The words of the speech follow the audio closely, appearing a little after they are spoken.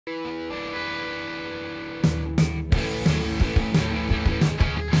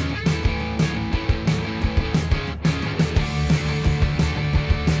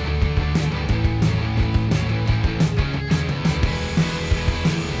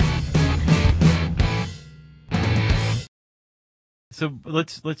So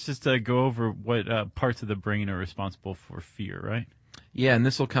let's just go over what parts of the brain are responsible for fear, right? Yeah, and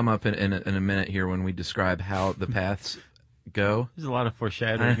this will come up in a minute here when we describe how the paths go. There's a lot of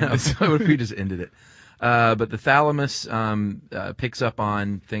foreshadowing. I know, so what if we just ended it? But the thalamus picks up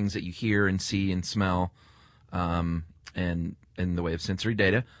on things that you hear and see and smell, and in the way of sensory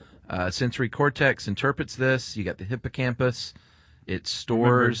data. Sensory cortex interprets this. You got the hippocampus. It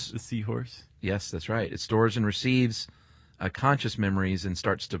stores... Remember the seahorse? Yes, that's right. It stores and receives conscious memories and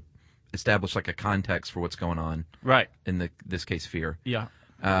starts to establish like a context for what's going on. Right. In this case, fear. Yeah.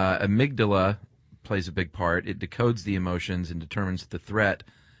 Amygdala plays a big part. It decodes the emotions and determines the threat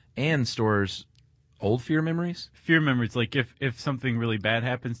and stores old fear memories. Fear memories, like if something really bad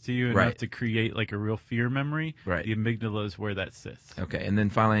happens to you and you have to create like a real fear memory, right. The amygdala is where that sits. Okay, and then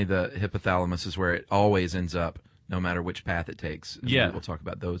finally the hypothalamus is where it always ends up, no matter which path it takes. And yeah. We'll talk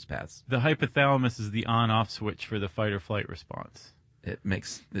about those paths. The hypothalamus is the on-off switch for the fight or flight response.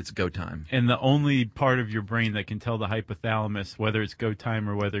 It's go time. And the only part of your brain that can tell the hypothalamus whether it's go time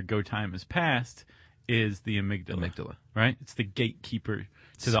or whether go time is past is the amygdala. Right? It's the gatekeeper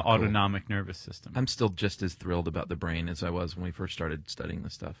to the autonomic nervous system. I'm still just as thrilled about the brain as I was when we first started studying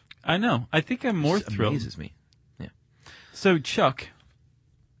this stuff. I know. I think I'm more thrilled. It amazes me. Yeah. So, Chuck.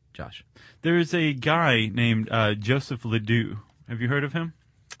 Josh. There's a guy named Joseph Ledoux. Have you heard of him?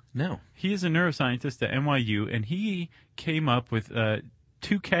 No. He is a neuroscientist at NYU, and he came up with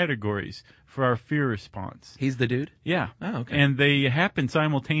 2 categories for our fear response. He's the dude? Yeah. Oh, okay. And they happen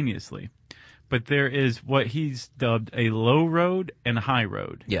simultaneously. But there is what he's dubbed a low road and a high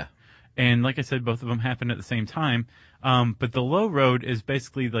road. Yeah. And like I said, both of them happen at the same time. But the low road is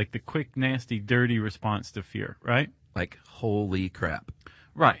basically like the quick, nasty, dirty response to fear, right? Like, holy crap.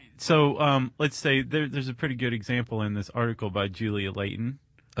 Right. So let's say there's a pretty good example in this article by Julia Layton.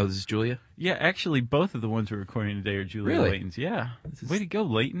 Oh, this is Julia? Yeah, actually, both of the ones we're recording today are Julia Layton's. Yeah. Way to go,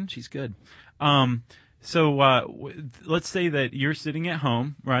 Layton. She's good. So let's say that you're sitting at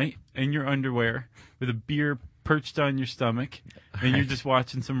home, right, in your underwear with a beer perched on your stomach, and you're just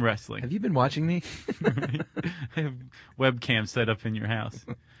watching some wrestling. Have you been watching me? I have webcam set up in your house.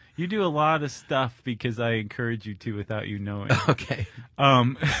 You do a lot of stuff because I encourage you to without you knowing. Okay.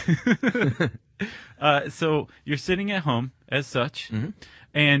 So you're sitting at home as such, mm-hmm.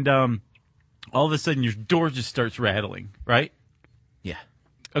 and all of a sudden your door just starts rattling, right? Yeah.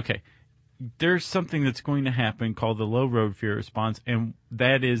 Okay. There's something that's going to happen called the low road fear response, and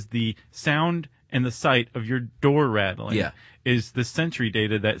that is the sound and the sight of your door rattling is the sensory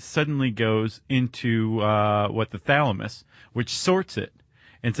data that suddenly goes into the thalamus, which sorts it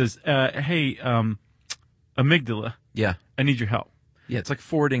and says, hey, amygdala, I need your help. Yeah, it's like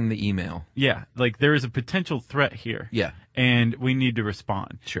forwarding the email. Yeah, like there is a potential threat here. Yeah. And we need to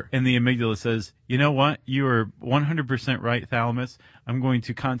respond. Sure. And the amygdala says, you know what? You are 100% right, thalamus. I'm going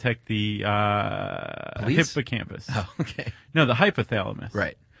to contact the hippocampus. Oh, okay. No, the hypothalamus.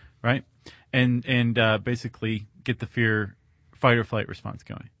 Right. Right? And basically get the fear, fight or flight response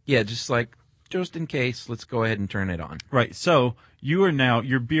going. Yeah, just in case, let's go ahead and turn it on. Right. So you are now,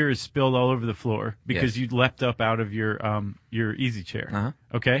 your beer is spilled all over the floor because you leapt up out of your easy chair. Uh-huh.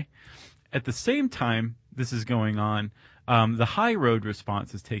 Okay? At the same time this is going on, the high road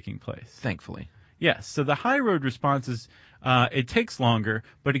response is taking place. Thankfully. Yes. So the high road response is, it takes longer,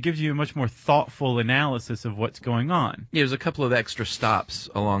 but it gives you a much more thoughtful analysis of what's going on. Yeah, there's a couple of extra stops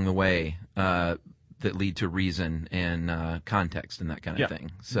along the way that lead to reason and context and that kind of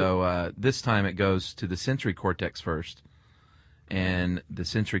thing. So this time it goes to the sensory cortex first. And the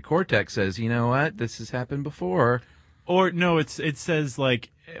sensory cortex says, you know what, this has happened before. Or, no, it says, like,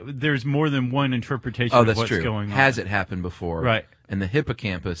 there's more than one interpretation of what's going on. Has it happened before? Right. And the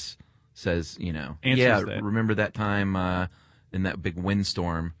hippocampus says, Answers that. Remember that time in that big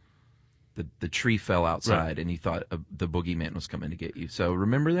windstorm, the tree fell outside and you thought the boogeyman was coming to get you. So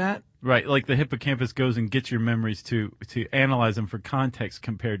remember that? Right, like the hippocampus goes and gets your memories to analyze them for context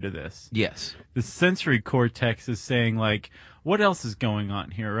compared to this. Yes. The sensory cortex is saying, like, what else is going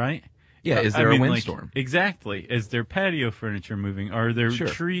on here, right? Yeah, is there a windstorm? Exactly. Is there patio furniture moving? Are there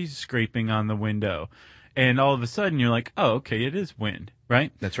trees scraping on the window? And all of a sudden you're like, oh, okay, it is wind,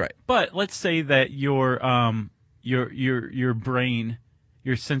 right? That's right. But let's say that your brain,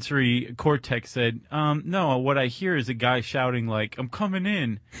 your sensory cortex said, no, what I hear is a guy shouting like, I'm coming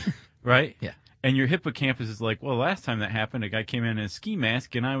in, right? Yeah. And your hippocampus is like, well, last time that happened, a guy came in a ski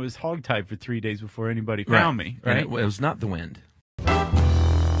mask and I was hogtied for 3 days before anybody found me, right? And it was not the wind.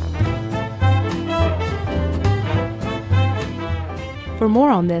 For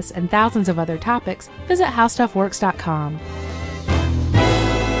more on this and thousands of other topics, visit HowStuffWorks.com.